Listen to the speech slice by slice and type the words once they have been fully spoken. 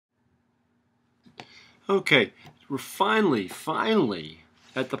Okay, we're finally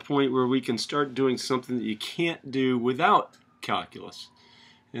at the point where we can start doing something that you can't do without calculus.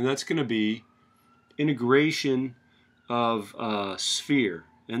 And that's going to be integration of a sphere.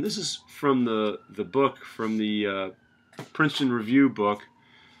 And this is from the book, from the Princeton Review book,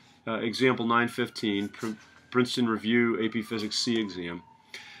 example 915, Princeton Review AP Physics C exam.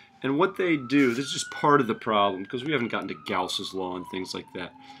 And what they do, this is just part of the problem, because we haven't gotten to Gauss's law and things like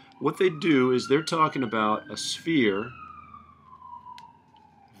that. What they do is they're talking about a sphere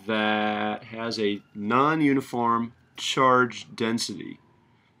that has a non-uniform charge density.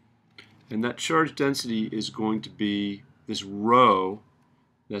 And that charge density is going to be this rho,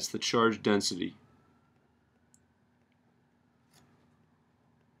 that's the charge density.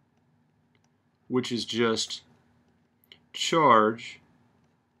 Which is just charge,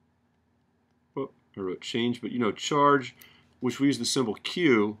 I wrote change, but you know, charge, which we use the symbol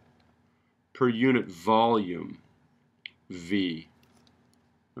Q, per unit volume, V.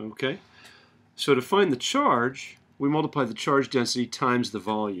 Okay? So to find the charge, we multiply the charge density times the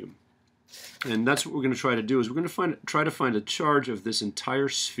volume. And that's what we're going to try to do, is we're going to try to find a charge of this entire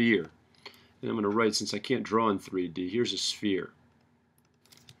sphere. And I'm going to write, since I can't draw in 3D, here's a sphere.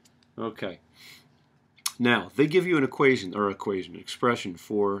 Okay. Now, they give you an expression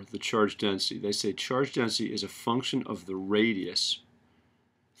for the charge density. They say charge density is a function of the radius,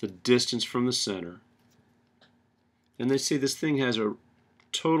 the distance from the center. And they say this thing has a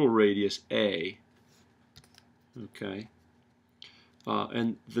total radius A. Okay.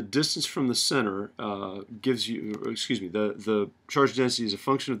 And the distance from the center gives you, the charge density is a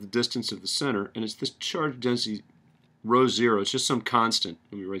function of the distance of the center, and it's this charge density rho 0. It's just some constant.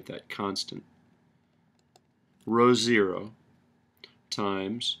 Let me write that, constant. Rho 0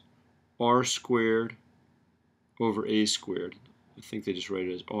 times r squared over a squared. I think they just write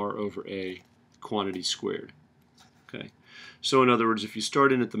it as r over a quantity squared. Okay. So in other words, if you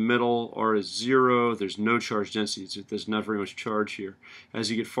start in at the middle, r is 0, there's no charge density, there's not very much charge here. As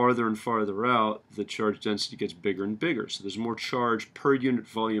you get farther and farther out, the charge density gets bigger and bigger. So there's more charge per unit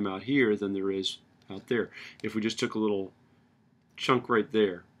volume out here than there is out there. If we just took a little chunk right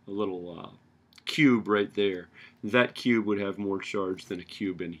there, a little cube right there, that cube would have more charge than a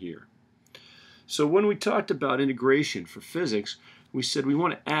cube in here. So when we talked about integration for physics, we said we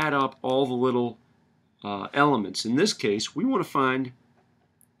want to add up all the little elements. In this case, we want to find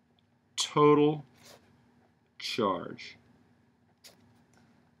total charge.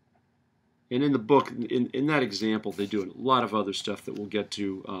 And in the book, in that example, they do a lot of other stuff that we'll get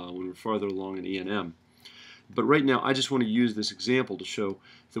to when we're farther along in E&M. But right now, I just want to use this example to show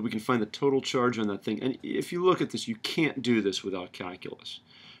that we can find the total charge on that thing. And if you look at this, you can't do this without calculus.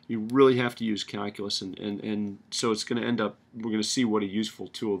 You really have to use calculus, and so it's going to end up, we're going to see what a useful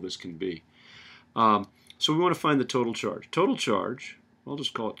tool this can be. So we want to find the total charge. Total charge, I'll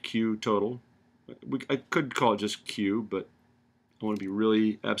just call it Q total. I could call it just Q, but I want to be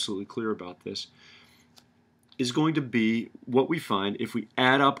really absolutely clear about this, is going to be what we find if we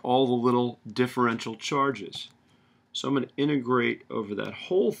add up all the little differential charges. So I'm going to integrate over that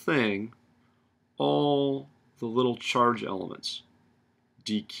whole thing all the little charge elements,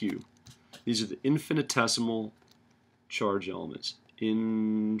 dq. These are the infinitesimal charge elements.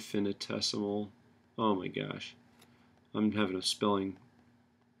 Infinitesimal, oh my gosh, I'm having a spelling,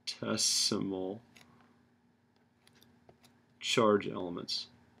 decimal charge elements.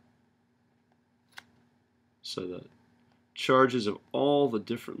 So the charges of all the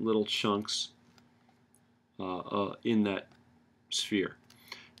different little chunks in that sphere.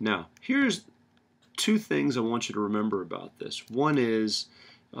 Now, here's two things I want you to remember about this. One is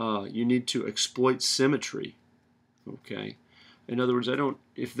you need to exploit symmetry. Okay. In other words,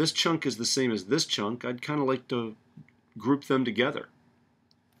 if this chunk is the same as this chunk, I'd kind of like to group them together.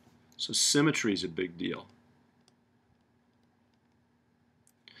 So symmetry is a big deal.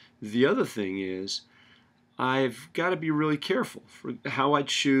 The other thing is, I've got to be really careful for how I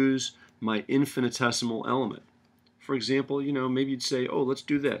choose my infinitesimal element. For example, you know, maybe you'd say, oh, let's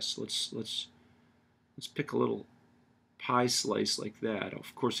do this. Let's pick a little pie slice like that.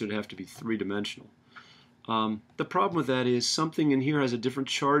 Of course, it would have to be three-dimensional. The problem with that is something in here has a different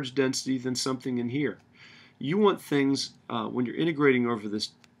charge density than something in here. You want things, when you're integrating over this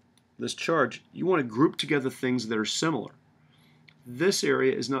charge, you want to group together things that are similar. This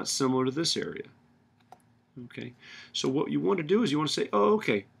area is not similar to this area. Okay, so what you want to do is you want to say, oh,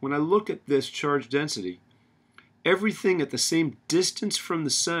 okay, when I look at this charge density, everything at the same distance from the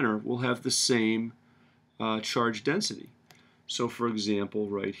center will have the same charge density. So for example,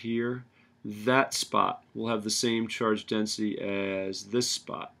 right here, that spot will have the same charge density as this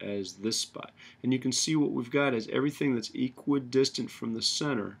spot, And you can see what we've got is everything that's equidistant from the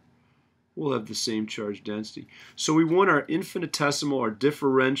center will have the same charge density. So we want our infinitesimal, our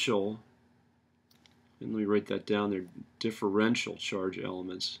differential, and let me write that down there, differential charge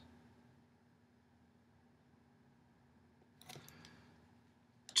elements,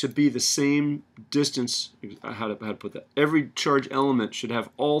 to be the same distance. How to put that? Every charge element should have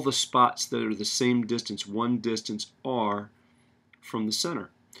all the spots that are the same distance, one distance r, from the center.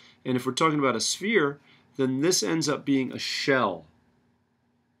 And if we're talking about a sphere, then this ends up being a shell.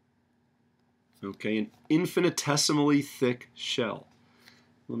 Okay, an infinitesimally thick shell.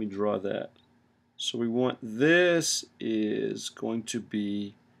 Let me draw that. So we want, this is going to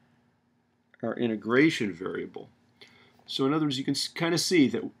be our integration variable. So in other words, you can kind of see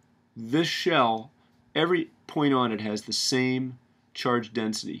that this shell, every point on it has the same charge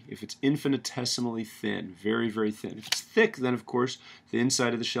density. If it's infinitesimally thin, very, very thin. If it's thick, then of course the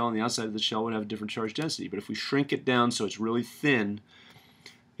inside of the shell and the outside of the shell would have a different charge density. But if we shrink it down so it's really thin,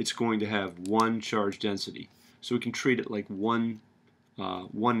 it's going to have one charge density. So we can treat it like one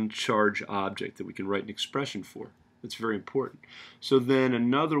charge object that we can write an expression for. That's very important. So then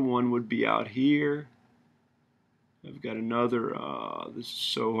another one would be out here. I've got another, this is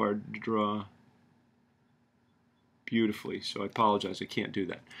so hard to draw beautifully, so I apologize, I can't do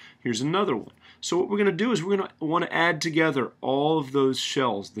that. Here's another one. So what we're going to do is we're going to want to add together all of those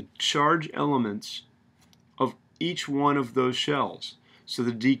shells, the charge elements of each one of those shells. So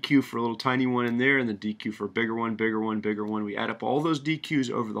the dq for a little tiny one in there, and the dq for a bigger one, bigger one, bigger one. We add up all those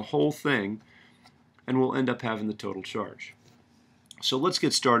dq's over the whole thing, and we'll end up having the total charge. So let's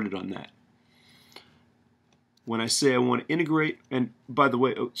get started on that. When I say I want to integrate, and by the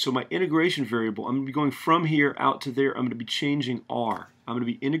way, so my integration variable, I'm going to be going from here out to there. I'm going to be changing r. I'm going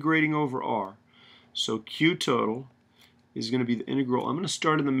to be integrating over r. So q total is going to be the integral. I'm going to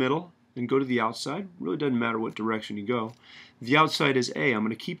start in the middle and go to the outside. It really doesn't matter what direction you go. The outside is a. I'm going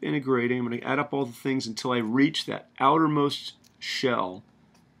to keep integrating. I'm going to add up all the things until I reach that outermost shell,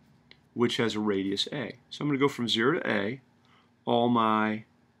 which has a radius a. So I'm going to go from 0 to a, all my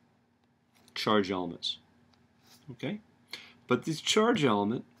charge elements. Okay, but this charge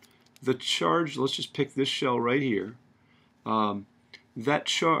element, the charge, let's just pick this shell right here. The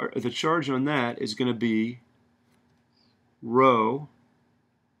charge on that is going to be rho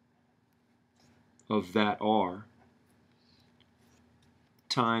of that r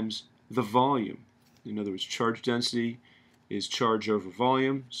times the volume. In other words, charge density is charge over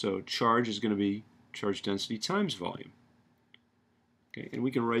volume, so charge is going to be charge density times volume. Okay, and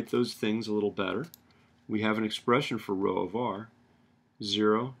we can write those things a little better. We have an expression for rho of r,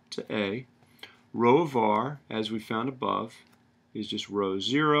 0 to a. Rho of r, as we found above, is just rho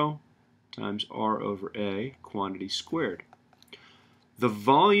 0 times r over a, quantity squared. The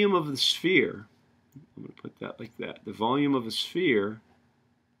volume of the sphere, I'm going to put that like that, the volume of a sphere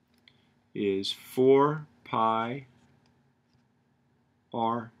is 4 pi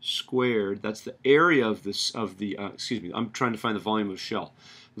r squared. That's the area of this, I'm trying to find the volume of shell.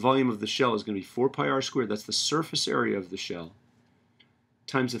 The volume of the shell is going to be 4 pi r squared, that's the surface area of the shell,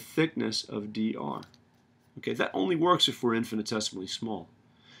 times the thickness of dr. Okay, that only works if we're infinitesimally small.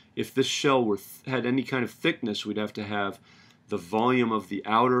 If this shell had any kind of thickness, we'd have to have the volume of the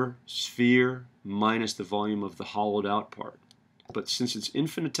outer sphere minus the volume of the hollowed out part. But since it's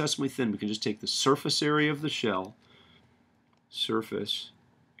infinitesimally thin, we can just take the surface area of the shell, surface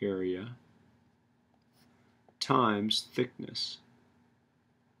area, times thickness.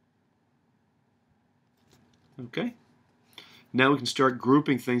 Okay? Now we can start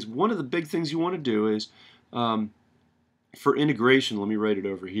grouping things. One of the big things you want to do is, for integration, let me write it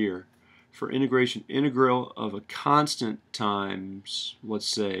over here. For integration, integral of a constant times, let's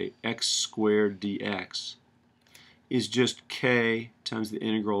say, x squared dx is just k times the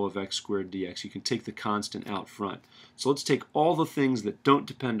integral of x squared dx. You can take the constant out front. So let's take all the things that don't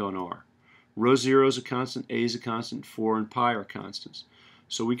depend on r. Rho 0 is a constant, a is a constant, 4 and pi are constants.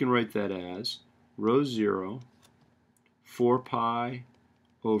 So we can write that as rho 0, 4 pi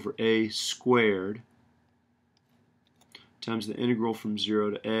over a squared times the integral from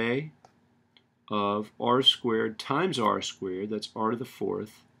 0 to a of r squared times r squared, that's r to the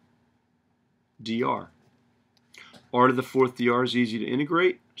 4th, dr. R to the 4th dr is easy to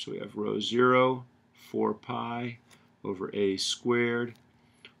integrate, so we have rho 0, 4 pi over a squared,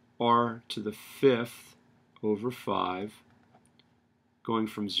 r to the 5th over 5, going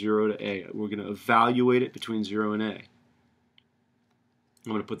from 0 to a. We're going to evaluate it between 0 and a.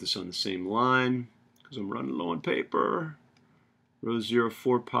 I'm going to put this on the same line because I'm running low on paper. Rho 0,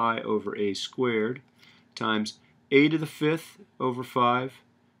 4 pi over a squared times a to the 5th over 5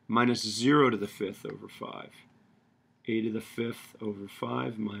 minus 0 to the 5th over 5. A to the 5th over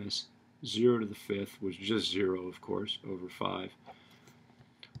 5 minus 0 to the 5th, which is just 0, of course, over 5.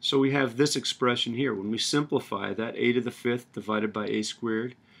 So we have this expression here. When we simplify that a to the 5th divided by a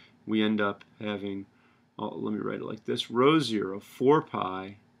squared, we end up having, let me write it like this, rho 0, 4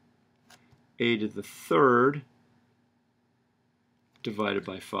 pi a to the 3rd divided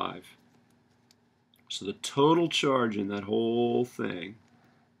by 5. So the total charge in that whole thing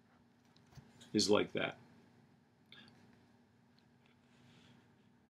is like that.